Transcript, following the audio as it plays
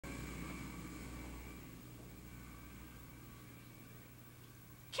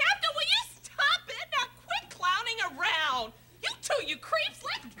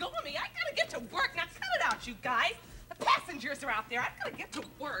about, you guys? The passengers are out there. I've got to get to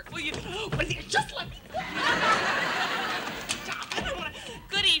work. Will you just let me go? I don't want to...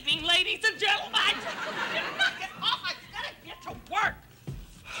 Good evening, ladies and gentlemen. Knock it off. I've got to get to work.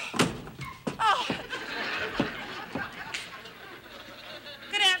 Oh.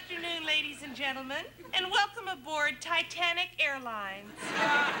 Good afternoon, ladies and gentlemen, and welcome aboard Titanic Airlines.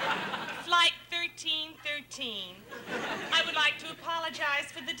 Flight 1313. I would like to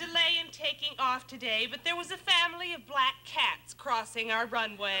apologize for the delay in taking off today, but there was a family of black cats crossing our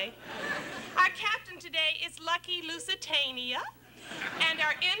runway. Our captain today is Lucky Lusitania, and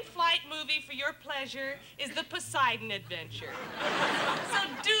our in-flight movie for your pleasure is The Poseidon Adventure. So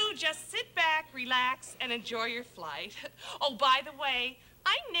do just sit back, relax, and enjoy your flight. Oh, by the way,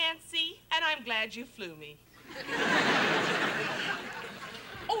 I'm Nancy, and I'm glad you flew me.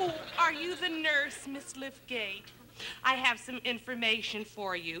 Oh, are you the nurse, Miss Lifgate? I have some information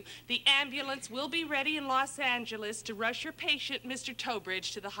for you. The ambulance will be ready in Los Angeles to rush your patient, Mr.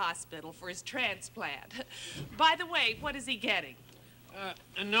 Tobridge, to the hospital for his transplant. By the way, what is he getting?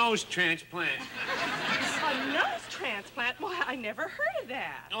 A nose transplant. A nose transplant? Why, I never heard of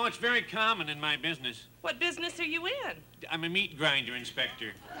that. Oh, it's very common in my business. What business are you in? I'm a meat grinder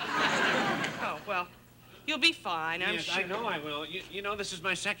inspector. Oh, well, you'll be fine, I'm sure. Yes, I know I will. You know, this is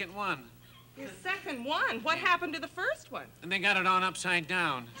my second one. Your second one? What happened to the first one? And they got it on upside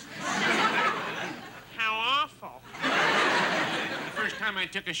down. How awful. The first time I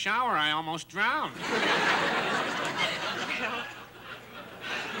took a shower, I almost drowned. Well,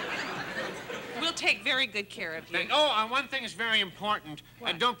 we'll take very good care of you. Oh, one thing is very important.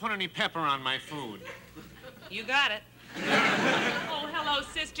 Don't put any pepper on my food. You got it. Oh, hello,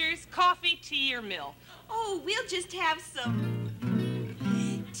 sisters. Coffee, tea, or milk? Oh, we'll just have some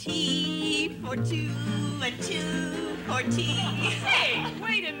tea for two and two for tea. Hey,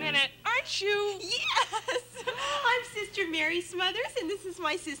 wait a minute. Aren't you? Yes. I'm Sister Mary Smothers, and this is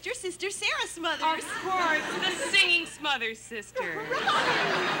my sister, Sister Sarah Smothers. Of course, the singing Smothers sister.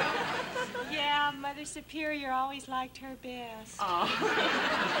 Yeah, Mother Superior always liked her best. Oh.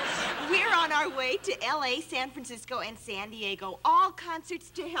 We're on our way to L.A., San Francisco, and San Diego. All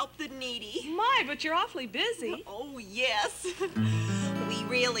concerts to help the needy. My, but you're awfully busy. Oh, yes. We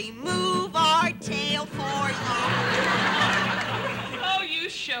really move our tail for you. Oh, you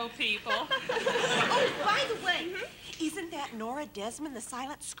show people. Oh, by the way, isn't that Nora Desmond, the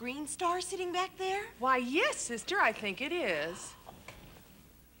silent screen star, sitting back there? Why, yes, sister, I think it is.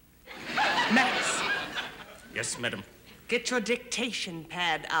 Max, Yes, madam. get your dictation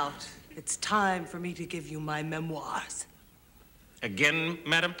pad out. It's time for me to give you my memoirs. Again,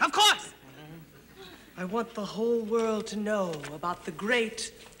 madam? Of course! I want the whole world to know about the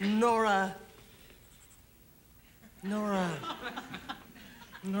great Nora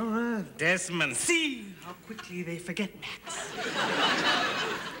Desmond. See how quickly they forget Max.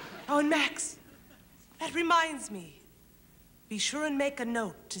 Oh, and Max, that reminds me. Be sure and make a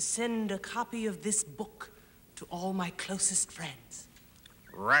note to send a copy of this book to all my closest friends.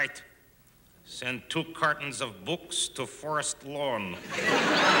 Right. Send 2 cartons of books to Forest Lawn.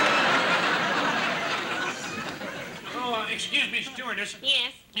 Oh, excuse me, stewardess.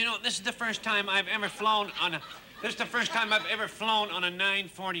 Yes? You know, this is the first time I've ever flown on a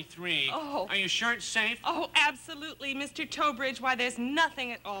 943. Oh. Are you sure it's safe? Oh, absolutely, Mr. Tobridge. Why, there's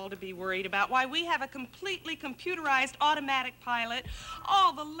nothing at all to be worried about. Why, we have a completely computerized automatic pilot,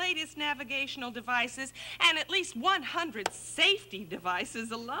 all the latest navigational devices, and at least 100 safety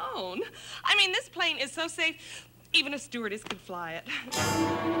devices alone. I mean, this plane is so safe, even a stewardess could fly it.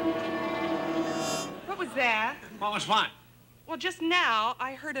 What was that? What was what? Well, just now,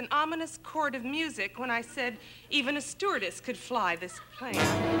 I heard an ominous chord of music when I said even a stewardess could fly this plane.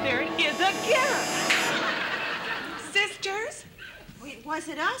 There it is again! Sisters? Wait, was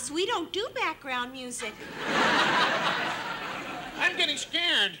it us? We don't do background music. I'm getting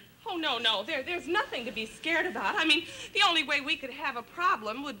scared. Oh, no. There's nothing to be scared about. I mean, the only way we could have a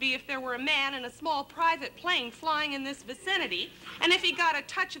problem would be if there were a man in a small private plane flying in this vicinity, and if he got a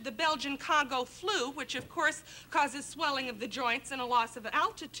touch of the Belgian Congo flu, which, of course, causes swelling of the joints and a loss of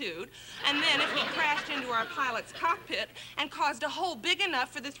altitude, and then if he crashed into our pilot's cockpit and caused a hole big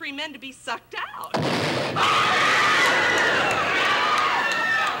enough for the 3 men to be sucked out.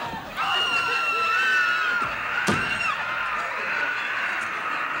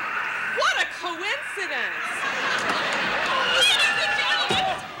 Coincidence. Ladies and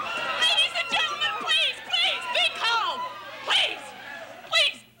gentlemen, please, be calm. Please,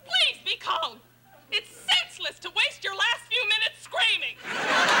 be calm. It's senseless to waste your last few minutes screaming.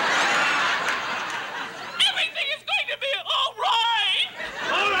 Everything is going to be all right.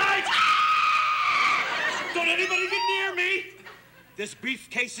 All right. This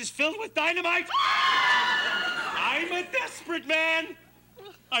briefcase is filled with dynamite. I'm a desperate man.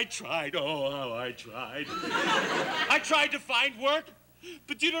 I tried. Oh, how I tried. I tried to find work.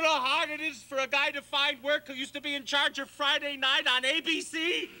 But you don't know how hard it is for a guy to find work who used to be in charge of Friday night on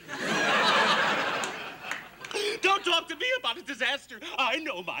ABC? Don't talk to me about a disaster. I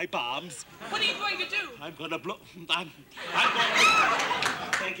know my bombs. What are you going to do? I'm gonna blow...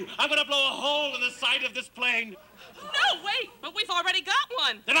 Thank you. I'm gonna blow a hole in the side of this plane. No, wait, but we've already got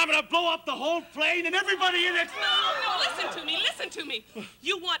one. Then I'm gonna blow up the whole plane and everybody in it. No, listen to me.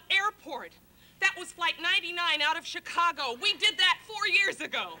 You want airport. That was flight 99 out of Chicago. We did that 4 years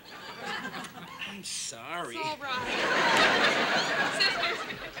ago. I'm sorry. It's all right.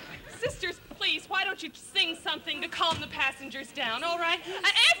 Sisters, please, why don't you sing something to calm the passengers down, all right?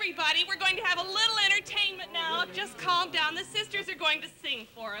 Everybody, we're going to have a little entertainment now. Just calm down. The sisters are going to sing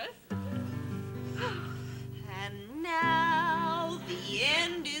for us. And now the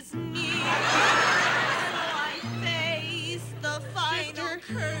end is near. I face the final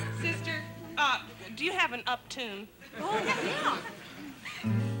curve. Sister, do you have an up tune? Oh, yeah.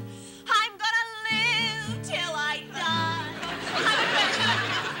 I'm gonna live till I die.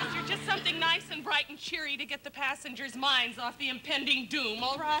 Sister, just something nice and bright and cheery to get the passengers' minds off the impending doom,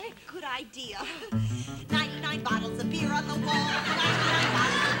 all right? Good idea. 99 bottles of beer on the wall. 99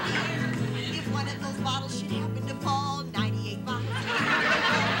 bottles of beer. If one of those bottles should happen to fall, 98 bottles of beer on the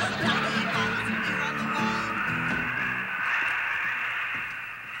wall. 98 bottles of beer on the wall.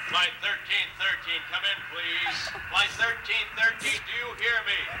 Flight 1313, come in, please. Flight 1313, do you hear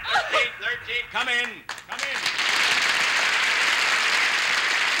me? 1313, come in. Come in.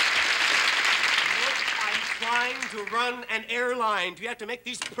 I'm trying to run an airline. Do you have to make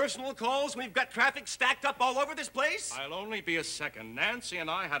these personal calls when we've got traffic stacked up all over this place? I'll only be a second. Nancy and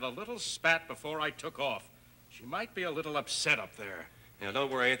I had a little spat before I took off. She might be a little upset up there. Now, don't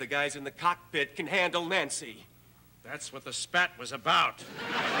worry. The guys in the cockpit can handle Nancy. That's what the spat was about.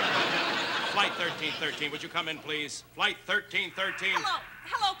 Flight 1313, would you come in, please? Flight 1313.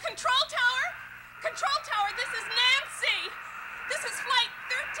 Hello, Control Tower? Control Tower, this is Nancy. This is Flight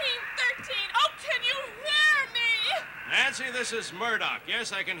 1313. Oh, can you hear me? Nancy, this is Murdoch.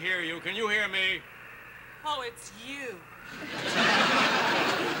 Yes, I can hear you. Can you hear me? Oh, it's you.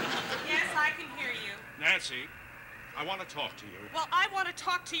 Yes, I can hear you. Nancy, I want to talk to you. Well, I want to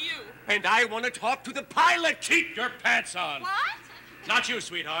talk to you. And I want to talk to the pilot. Keep your pants on. What? Not you,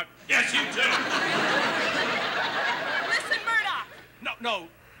 sweetheart. Yes, you too. Listen, Murdoch. No,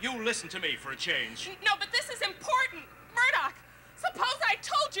 you listen to me for a change. No, but this is important. Murdoch, suppose I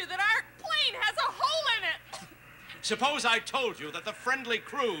told you that our plane has a hole in it. Suppose I told you that the friendly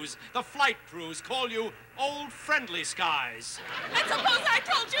crews, the flight crews, call you Old Friendly Skies. And suppose I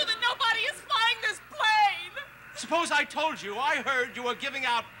told you that nobody is flying this plane. Suppose I told you I heard you were giving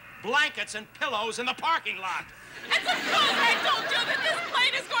out blankets and pillows in the parking lot. And suppose I told you that this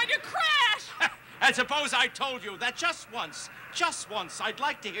plane is going to crash. And suppose I told you that just once, I'd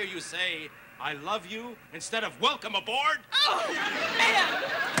like to hear you say, I love you, instead of welcome aboard. Oh, man.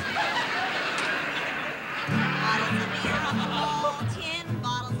 Bottles of beer on the wall. 10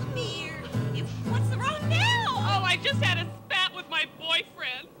 bottles of beer. What's wrong now? Oh, I just had a spat with my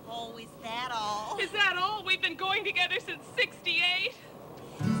boyfriend. Oh, is that all? Is that all? We've been going together since 68.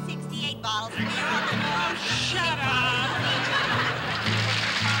 68 bottles of beer on the wall. Shut up.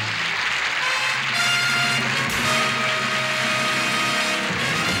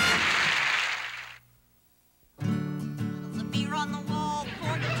 Bottles of beer on the wall.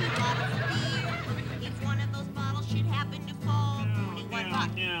 42 bottles of beer. If one of those bottles should happen to fall, 41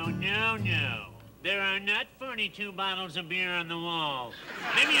 bucks. No. There are not 42 bottles of beer on the wall.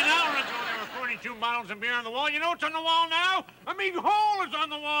 Maybe an hour ago there were 42 bottles of beer on the wall. You know what's on the wall now? A big hole is on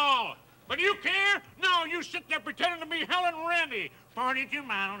the wall. But do you care? No, you sit there pretending to be Helen Randy. 42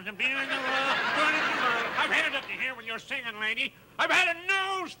 bottles of beer on the wall. 42 bottles. I've had it up to here when you're singing, lady. I've had a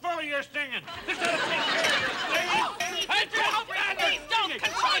nose full of your singing. This ought to take care of this, lady. I can't stand Please don't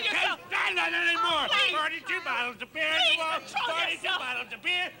control I can't stand that anymore. Please. 42 bottles of beer on the wall. Control 42 yourself. bottles of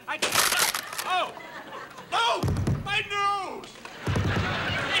beer. I can't. Oh, my nose.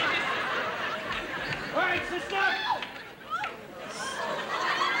 All right, sister.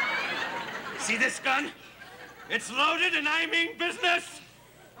 See this gun? It's loaded and I mean business.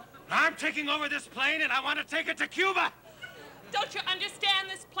 I'm taking over this plane and I want to take it to Cuba. Don't you understand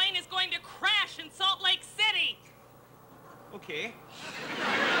this plane is going to crash in Salt Lake City? Okay.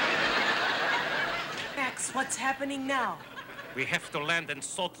 Max, what's happening now? We have to land in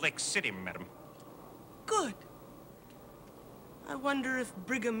Salt Lake City, madam. Good. I wonder if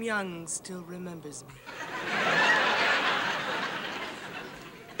Brigham Young still remembers me.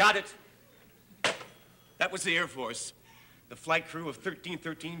 Got it. That was the Air Force. The flight crew of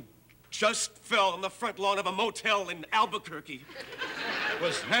 1313 just fell on the front lawn of a motel in Albuquerque.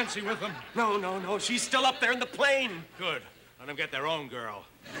 Was Nancy with them? No. She's still up there in the plane. Good. Let them get their own girl.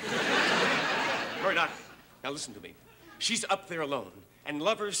 Hurry, Doc. Now listen to me. She's up there alone. And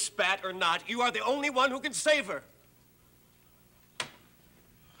lovers spat or not, you are the only one who can save her.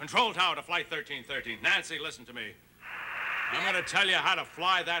 Control tower to flight 1313. Nancy, listen to me. I'm going to tell you how to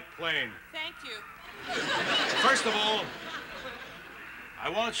fly that plane. Thank you. First of all, I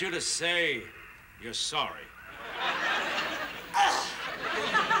want you to say you're sorry.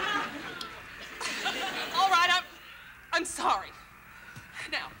 All right, I'm sorry.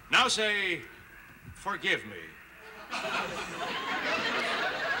 Now say, forgive me.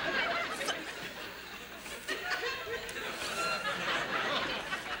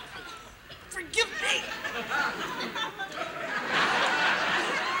 Forgive me.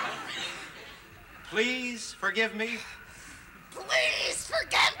 Please forgive me. Please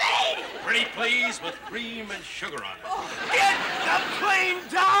forgive me! Pretty please with cream and sugar on it. Get the plane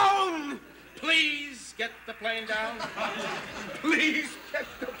down! Please get the plane down. Please get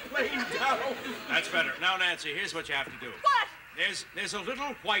the plane down. That's better. Now, Nancy, here's what you have to do. What? There's a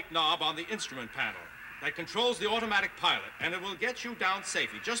little white knob on the instrument panel that controls the automatic pilot, and it will get you down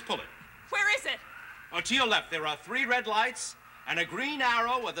safely. Just pull it. Where is it? Oh, to your left, there are 3 red lights and a green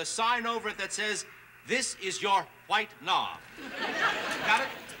arrow with a sign over it that says, "This is your white knob." Got it?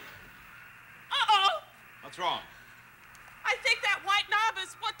 Uh-oh. What's wrong? I think that white knob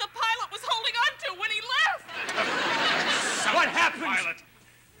is what the pilot was holding on to when he left. What happened? Pilot.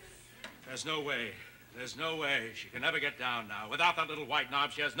 There's no way. There's no way. She can never get down now. Without that little white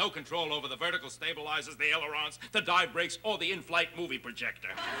knob, she has no control over the vertical stabilizers, the ailerons, the dive brakes, or the in-flight movie projector.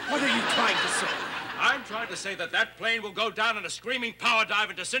 What are you trying to say? I'm trying to say that that plane will go down in a screaming power dive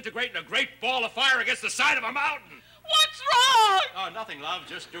and disintegrate in a great ball of fire against the side of a mountain. What's wrong? Oh, nothing, love.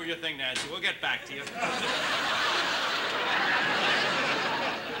 Just do your thing, Nancy. We'll get back to you.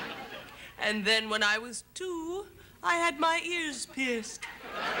 And then when I was 2, I had my ears pierced.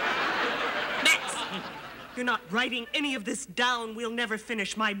 Max, you're not writing any of this down. We'll never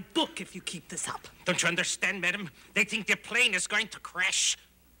finish my book if you keep this up. Don't you understand, madam? They think the plane is going to crash.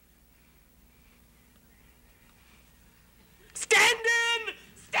 Stand in!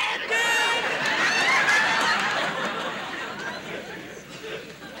 Stand in!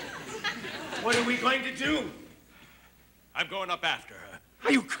 What are we going to do? I'm going up after her.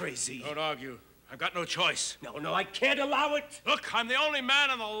 Are you crazy? Don't argue. I've got no choice. No, I can't allow it. Look, I'm the only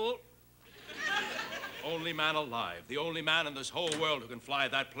man in the... Only man alive. The only man in this whole world who can fly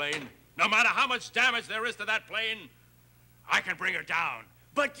that plane. No matter how much damage there is to that plane, I can bring her down.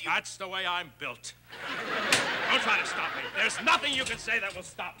 But you... That's the way I'm built. Don't try to stop me. There's nothing you can say that will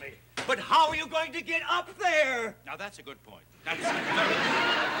stop me. But how are you going to get up there? Now, that's a good point.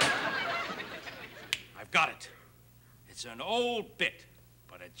 I've got it. It's an old bit,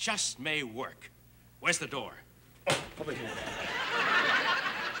 but it just may work. Where's the door? Oh, over here.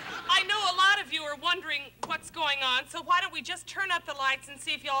 I know a lot of you are wondering what's going on, so why don't we just turn up the lights and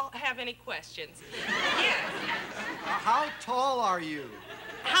see if y'all have any questions. Yes. How tall are you?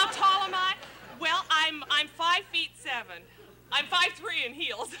 How tall am I? Well, I'm 5'7". I'm 5'3" in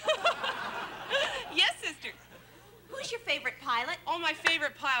heels. Yes, sister. Who's your favorite pilot? Oh, my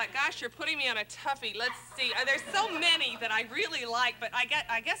favorite pilot. Gosh, you're putting me on a toughie. Let's see. There's so many that I really like, but I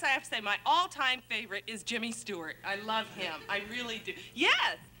guess I have to say my all-time favorite is Jimmy Stewart. I love him. I really do.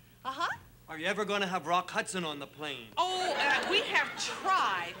 Yes. Uh-huh. Are you ever going to have Rock Hudson on the plane? Oh, we have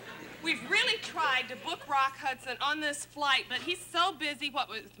tried. We've really tried to book Rock Hudson on this flight, but he's so busy, what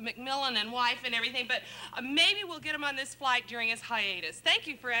with McMillan and wife and everything, but maybe we'll get him on this flight during his hiatus. Thank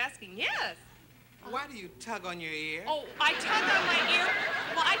you for asking. Yes. Why do you tug on your ear? Oh, I tug on my ear?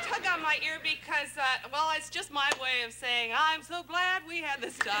 Well, I tug on my ear because, well, it's just my way of saying, I'm so glad we had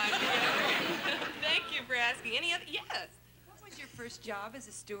this time together. Thank you for asking. Any other? Yes. What was your first job as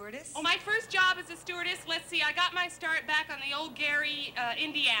a stewardess? Oh, my first job as a stewardess, let's see, I got my start back on the old Gary,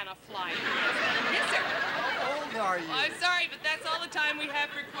 Indiana flight. Yes, sir. How old are you? I'm sorry, but that's all the time we have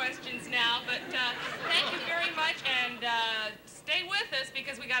for questions now. But thank you very much, and stay with us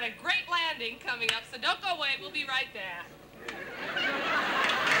because we got a great landing coming up. So don't go away. We'll be right back.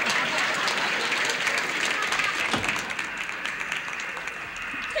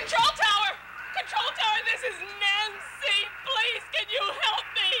 Control tower! Control tower, this is Nancy. Please, can you help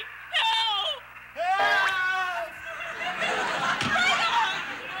me? Help! Help! Murdoch!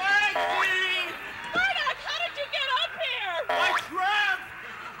 Nancy! Murdoch, how did you get up here? I trapped!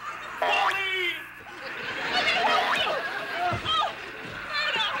 Polly! Let me help you! Oh,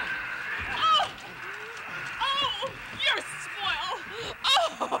 Murdoch!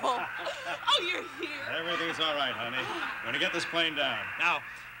 get this plane down. Now,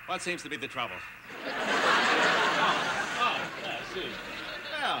 what seems to be the trouble? Yeah, see.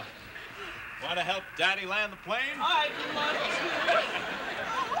 Well, want to help Daddy land the plane? I'd love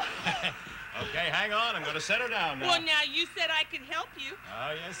to. Okay, hang on. I'm going to set her down now. Well, now, you said I could help you.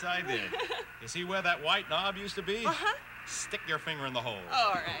 Oh, yes, I did. You see where that white knob used to be? Uh-huh. Stick your finger in the hole.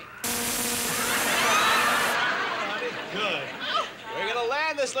 All right. Good. We're going to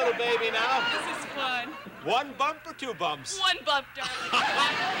land this little baby now. This is fun. One bump or two bumps? One bump, darling.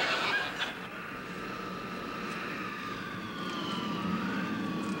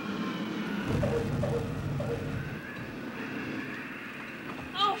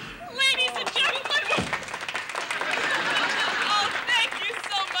 Oh, ladies and gentlemen. Oh, thank you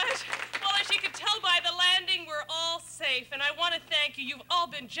so much. Well, as you can tell by the landing, we're all safe, and I want to thank you. You've all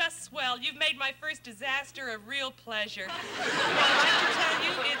been just swell. You've made my first disaster a real pleasure. Well, I'd like to tell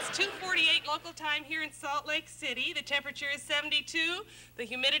you, it's 2:48 local time here in Salt Lake City. The temperature is 72. The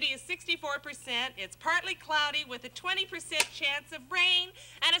humidity is 64%. It's partly cloudy with a 20% chance of rain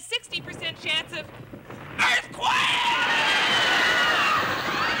and a 60% chance of earthquake!